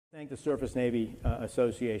Thank the Surface Navy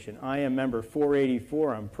Association. I am member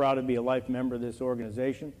 484. I'm proud to be a life member of this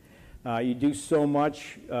organization. You do so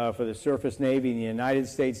much for the Surface Navy and the United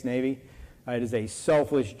States Navy. It is a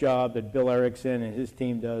selfless job that Bill Erickson and his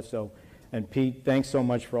team does. And Pete, thanks so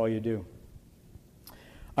much for all you do.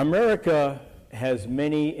 America has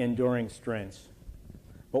many enduring strengths,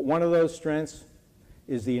 but one of those strengths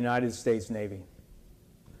is the United States Navy.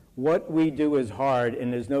 What we do is hard,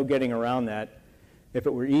 and there's no getting around that. If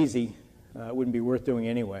it were easy, it wouldn't be worth doing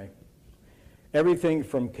anyway. Everything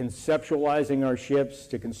from conceptualizing our ships,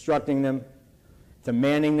 to constructing them, to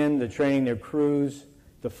manning them, to training their crews,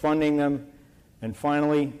 to funding them, and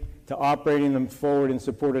finally, to operating them forward in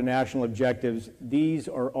support of national objectives. These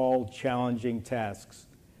are all challenging tasks.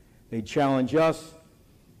 They challenge us,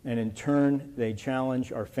 and in turn, they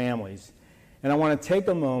challenge our families. And I want to take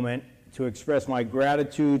a moment to express my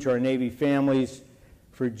gratitude to our Navy families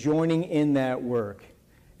for joining in that work.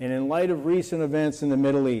 And in light of recent events in the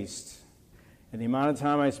Middle East and the amount of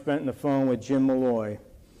time I spent on the phone with Jim Malloy,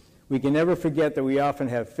 we can never forget that we often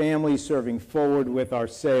have families serving forward with our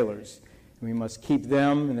sailors. And we must keep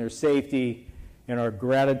them and their safety and our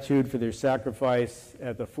gratitude for their sacrifice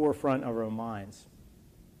at the forefront of our minds.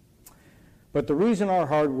 But the reason our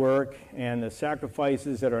hard work and the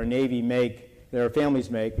sacrifices that our Navy that our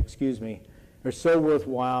families make, are so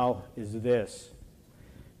worthwhile is this.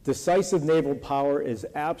 Decisive naval power is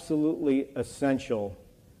absolutely essential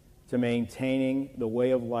to maintaining the way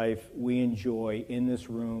of life we enjoy in this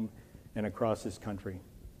room and across this country.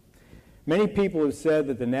 Many people have said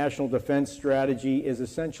that the National Defense Strategy is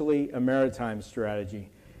essentially a maritime strategy,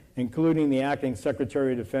 including the Acting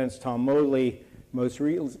Secretary of Defense, Tom Modly, most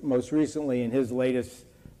recently in his latest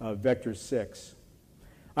Vector 6.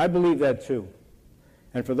 I believe that too.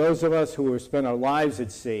 And for those of us who have spent our lives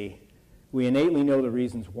at sea, we innately know the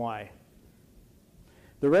reasons why.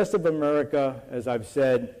 The rest of America, as I've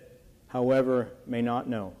said, however, may not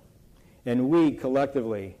know. And we,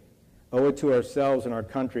 collectively, owe it to ourselves and our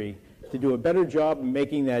country to do a better job of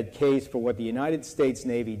making that case for what the United States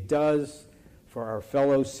Navy does for our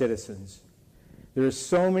fellow citizens. There are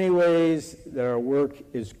so many ways that our work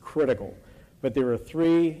is critical, but there are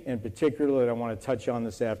three in particular that I want to touch on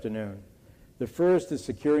this afternoon. The first is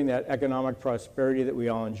securing that economic prosperity that we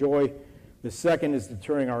all enjoy. The second is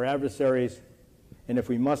deterring our adversaries, and if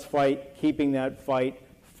we must fight, keeping that fight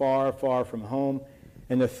far, far from home.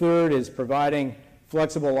 And the third is providing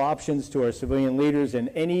flexible options to our civilian leaders in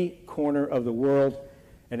any corner of the world,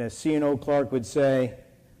 and as C&O Clark would say,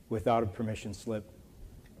 without a permission slip.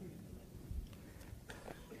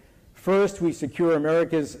 First, we secure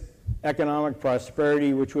America's economic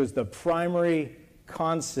prosperity, which was the primary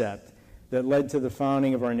concept that led to the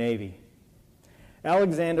founding of our Navy.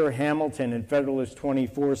 Alexander Hamilton in Federalist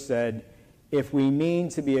 24 said, "If we mean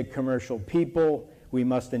to be a commercial people, we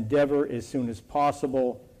must endeavor as soon as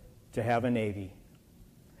possible to have a Navy."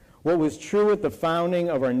 What was true at the founding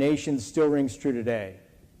of our nation still rings true today.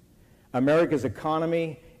 America's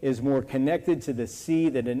economy is more connected to the sea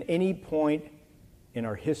than at any point in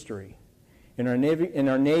our history. And our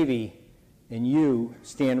Navy and you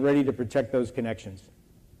stand ready to protect those connections.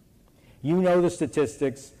 You know the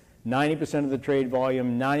statistics. 90% of the trade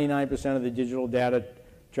volume, 99% of the digital data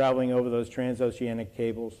traveling over those transoceanic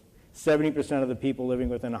cables, 70% of the people living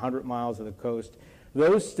within 100 miles of the coast.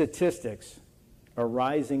 Those statistics are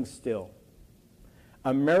rising still.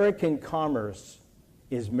 American commerce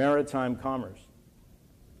is maritime commerce.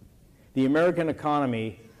 The American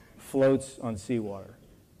economy floats on seawater.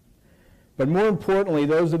 But more importantly,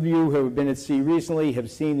 those of you who have been at sea recently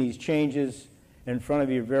have seen these changes in front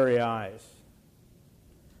of your very eyes.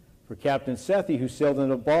 For Captain Sethi, who sailed in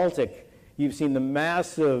the Baltic, you've seen the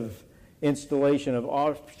massive installation of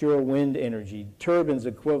offshore wind energy. Turbines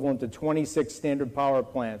equivalent to 26 standard power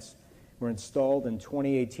plants were installed in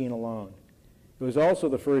 2018 alone. It was also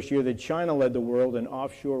the first year that China led the world in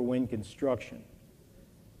offshore wind construction.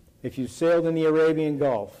 If you've sailed in the Arabian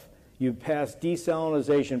Gulf, you've passed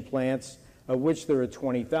desalination plants, of which there are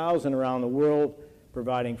 20,000 around the world,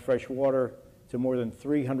 providing fresh water to more than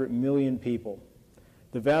 300 million people.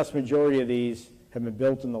 The vast majority of these have been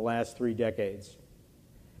built in the last 3 decades.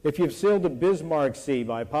 If you've sailed the Bismarck Sea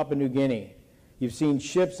by Papua New Guinea, you've seen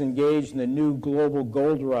ships engaged in the new global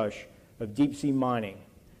gold rush of deep-sea mining,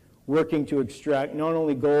 working to extract not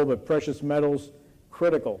only gold but precious metals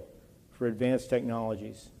critical for advanced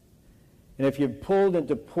technologies. And if you've pulled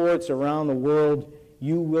into ports around the world,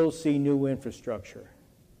 you will see new infrastructure.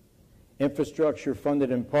 Infrastructure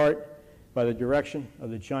funded in part by the direction of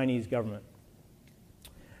the Chinese government.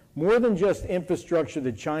 More than just infrastructure,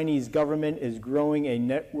 the Chinese government is growing a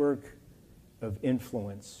network of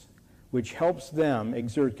influence, which helps them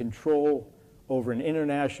exert control over an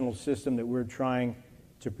international system that we're trying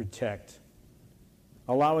to protect,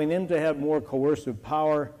 allowing them to have more coercive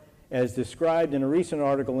power, as described in a recent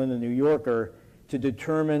article in the New Yorker, to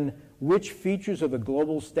determine which features of the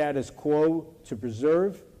global status quo to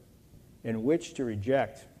preserve and which to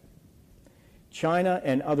reject. China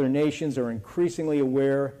and other nations are increasingly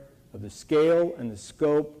aware of the scale and the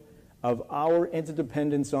scope of our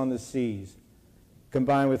interdependence on the seas,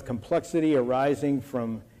 combined with complexity arising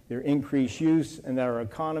from their increased use, and that our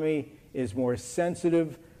economy is more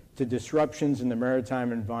sensitive to disruptions in the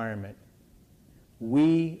maritime environment.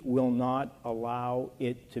 We will not allow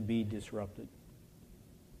it to be disrupted.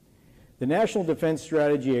 The National Defense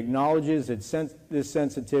Strategy acknowledges this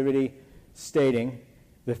sensitivity, stating,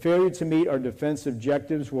 "The failure to meet our defense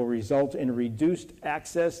objectives will result in reduced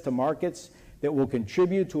access to markets that will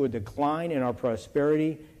contribute to a decline in our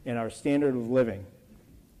prosperity and our standard of living."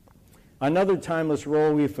 Another timeless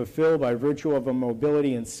role we fulfill by virtue of our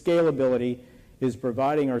mobility and scalability is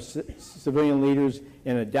providing our civilian leaders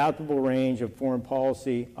an adaptable range of foreign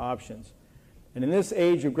policy options. And in this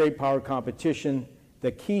age of great power competition,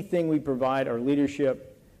 the key thing we provide our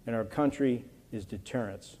leadership and our country is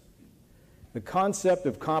deterrence. The concept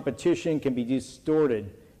of competition can be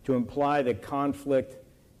distorted to imply that conflict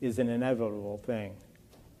is an inevitable thing,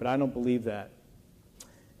 but I don't believe that.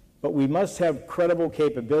 But we must have credible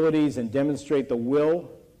capabilities and demonstrate the will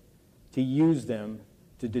to use them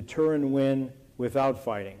to deter and win without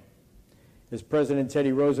fighting. As President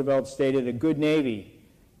Teddy Roosevelt stated, a good Navy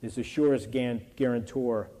is the surest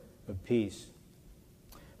guarantor of peace.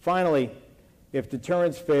 Finally, if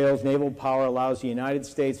deterrence fails, naval power allows the United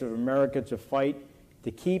States of America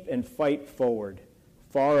to keep and fight forward,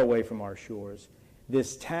 far away from our shores.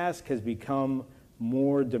 This task has become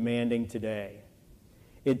more demanding today.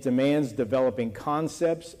 It demands developing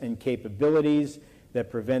concepts and capabilities that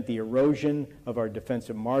prevent the erosion of our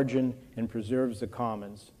defensive margin and preserves the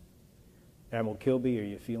commons. Admiral Gilday, are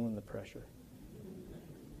you feeling the pressure?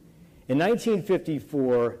 In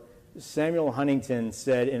 1954, Samuel Huntington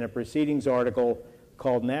said in a proceedings article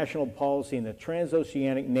called National Policy in the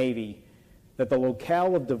Transoceanic Navy that the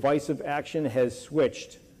locale of divisive action has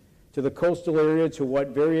switched to the coastal area to what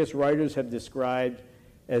various writers have described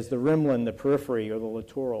as the rimland, the periphery, or the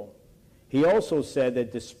littoral. He also said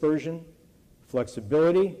that dispersion,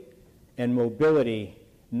 flexibility, and mobility,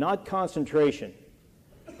 not concentration,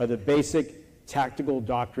 are the basic tactical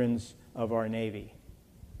doctrines of our Navy.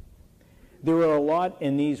 There are a lot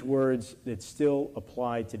in these words that still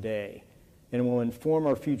apply today and will inform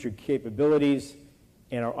our future capabilities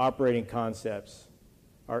and our operating concepts.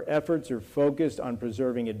 Our efforts are focused on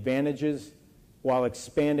preserving advantages while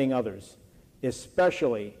expanding others,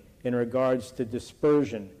 especially in regards to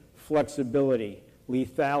dispersion, flexibility,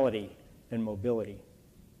 lethality, and mobility.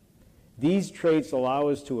 These traits allow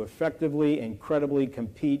us to effectively and credibly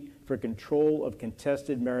compete for control of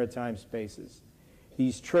contested maritime spaces.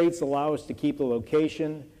 These traits allow us to keep the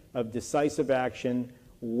location of decisive action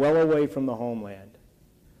well away from the homeland.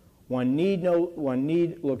 One need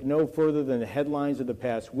look no further than the headlines of the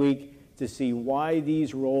past week to see why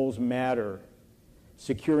these roles matter.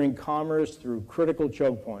 Securing commerce through critical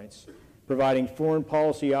choke points, providing foreign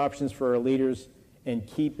policy options for our leaders, and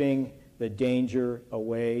keeping the danger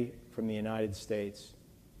away from the United States.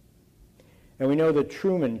 And we know the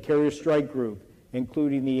Truman Carrier Strike Group,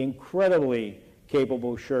 including the incredibly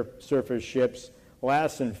capable surface ships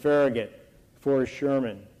Lassen, Farragut, Forrest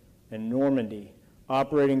Sherman, and Normandy,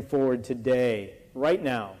 operating forward today, right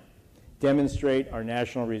now, demonstrate our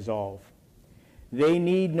national resolve. They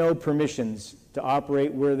need no permissions to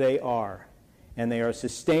operate where they are, and they are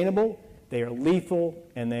sustainable, they are lethal,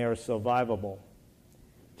 and they are survivable.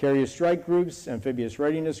 Carrier strike groups, amphibious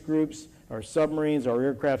readiness groups, our submarines, our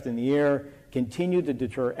aircraft in the air continue to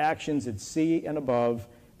deter actions at sea and above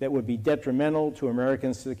that would be detrimental to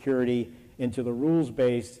American security and to the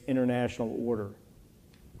rules-based international order.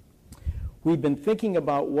 We've been thinking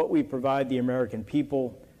about what we provide the American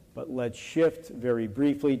people, but let's shift very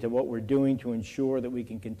briefly to what we're doing to ensure that we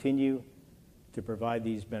can continue to provide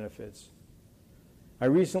these benefits. I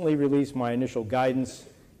recently released my initial guidance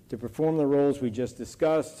to perform the roles we just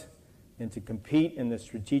discussed and to compete in the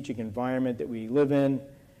strategic environment that we live in.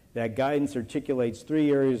 That guidance articulates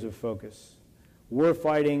 3 areas of focus: war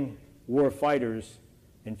fighting, war fighters,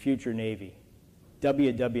 and future Navy.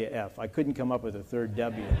 WWF. I couldn't come up with a third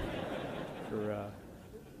W.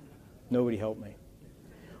 Nobody helped me.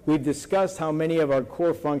 We've discussed how many of our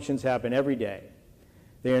core functions happen every day.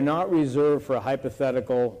 They are not reserved for a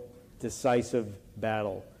hypothetical, decisive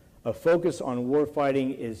battle. A focus on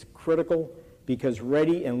warfighting is critical because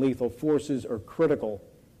ready and lethal forces are critical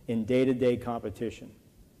in day-to-day competition.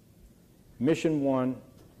 Mission 1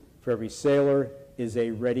 for every sailor is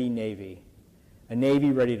a ready Navy, a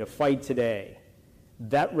Navy ready to fight today.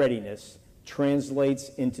 That readiness translates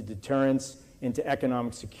into deterrence, into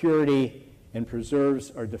economic security, and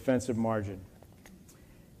preserves our defensive margin.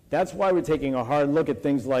 That's why we're taking a hard look at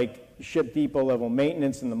things like ship depot level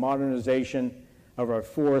maintenance and the modernization of our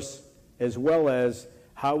force, as well as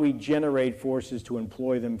how we generate forces to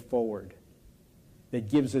employ them forward. That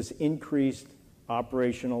gives us increased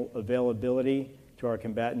operational availability to our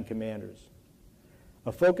combatant commanders.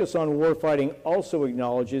 A focus on warfighting also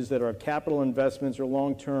acknowledges that our capital investments are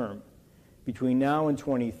long-term. Between now and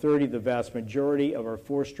 2030, the vast majority of our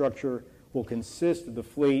force structure will consist of the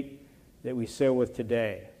fleet that we sail with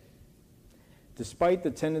today. Despite the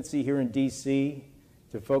tendency here in D.C.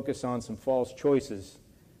 to focus on some false choices,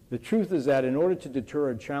 the truth is that in order to deter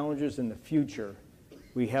our challenges in the future,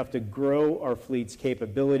 we have to grow our fleet's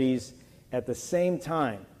capabilities at the same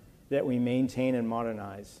time that we maintain and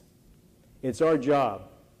modernize. It's our job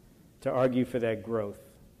to argue for that growth.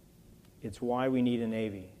 It's why we need a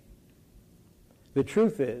Navy. The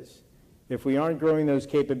truth is, if we aren't growing those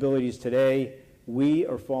capabilities today, we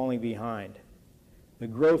are falling behind. The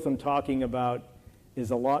growth I'm talking about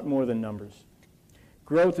is a lot more than numbers.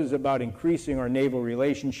 Growth is about increasing our naval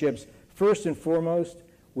relationships, first and foremost,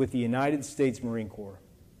 with the United States Marine Corps,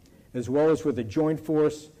 as well as with the Joint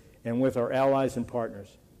Force and with our allies and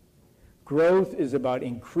partners. Growth is about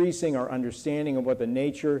increasing our understanding of what the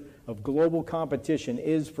nature of global competition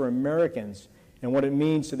is for Americans and what it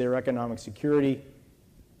means to their economic security,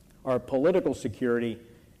 our political security,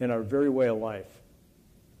 and our very way of life.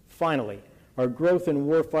 Finally, our growth in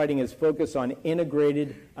warfighting is focused on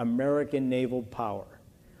integrated American naval power,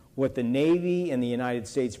 what the Navy and the United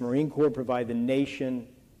States Marine Corps provide the nation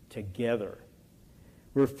together.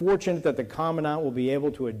 We're fortunate that the Commandant will be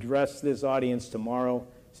able to address this audience tomorrow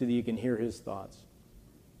so that you can hear his thoughts.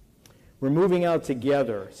 We're moving out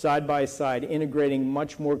together, side by side, integrating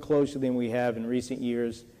much more closely than we have in recent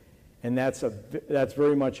years, and that's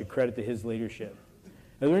very much a credit to his leadership.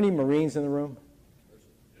 Are there any Marines in the room?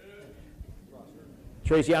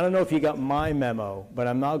 Tracy, I don't know if you got my memo, but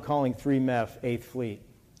I'm now calling 3MEF 8th Fleet.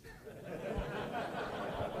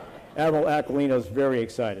 Admiral Aquilino's very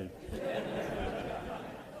excited.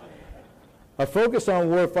 A focus on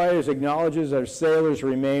warfighters acknowledges our sailors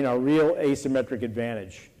remain our real asymmetric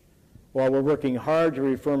advantage, while we're working hard to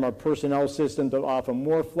reform our personnel system to offer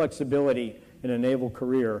more flexibility in a naval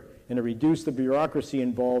career and to reduce the bureaucracy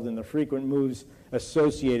involved in the frequent moves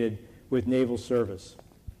associated with naval service.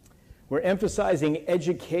 We're emphasizing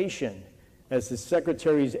education as the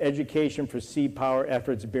Secretary's Education for Sea Power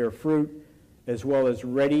efforts bear fruit, as well as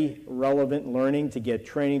ready, relevant learning to get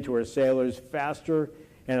training to our sailors faster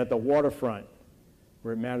and at the waterfront,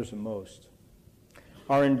 where it matters the most.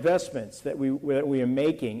 Our investments that we are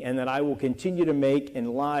making and that I will continue to make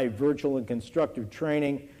in live, virtual, and constructive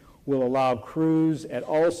training will allow crews at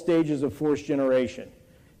all stages of force generation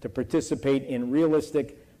to participate in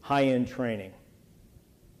realistic, high-end training.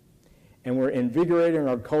 And we're invigorating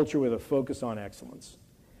our culture with a focus on excellence,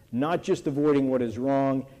 not just avoiding what is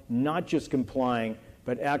wrong, not just complying,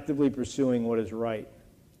 but actively pursuing what is right.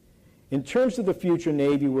 In terms of the future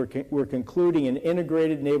Navy, we're concluding an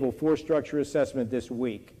integrated naval force structure assessment this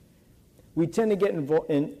week. We tend to get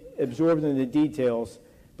absorbed in the details,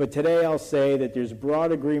 but today I'll say that there's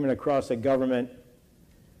broad agreement across the government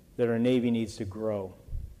that our Navy needs to grow.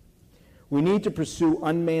 We need to pursue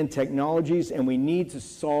unmanned technologies, and we need to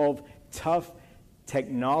solve tough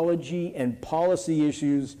technology and policy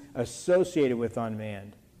issues associated with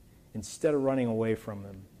unmanned instead of running away from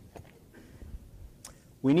them.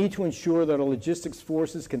 We need to ensure that our logistics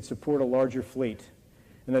forces can support a larger fleet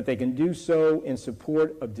and that they can do so in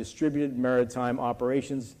support of distributed maritime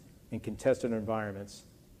operations in contested environments.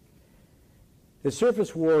 As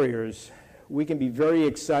surface warriors, we can be very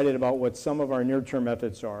excited about what some of our near-term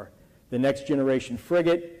efforts are. The next generation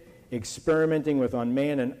frigate, experimenting with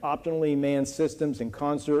unmanned and optimally manned systems in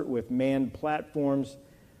concert with manned platforms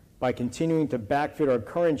by continuing to backfit our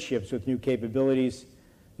current ships with new capabilities.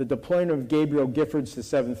 The deployment of Gabriel Giffords to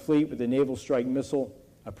 7th Fleet with the Naval Strike Missile,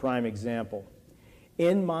 a prime example.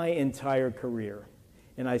 In my entire career,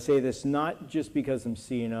 and I say this not just because I'm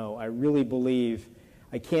CNO, I really believe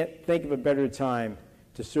I can't think of a better time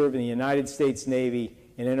to serve in the United States Navy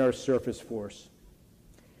and in our surface force.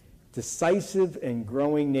 Decisive and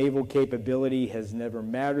growing naval capability has never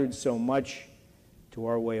mattered so much to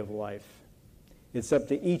our way of life. It's up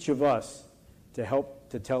to each of us to help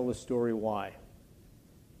to tell the story why.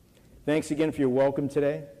 Thanks again for your welcome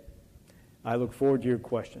today. I look forward to your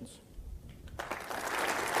questions.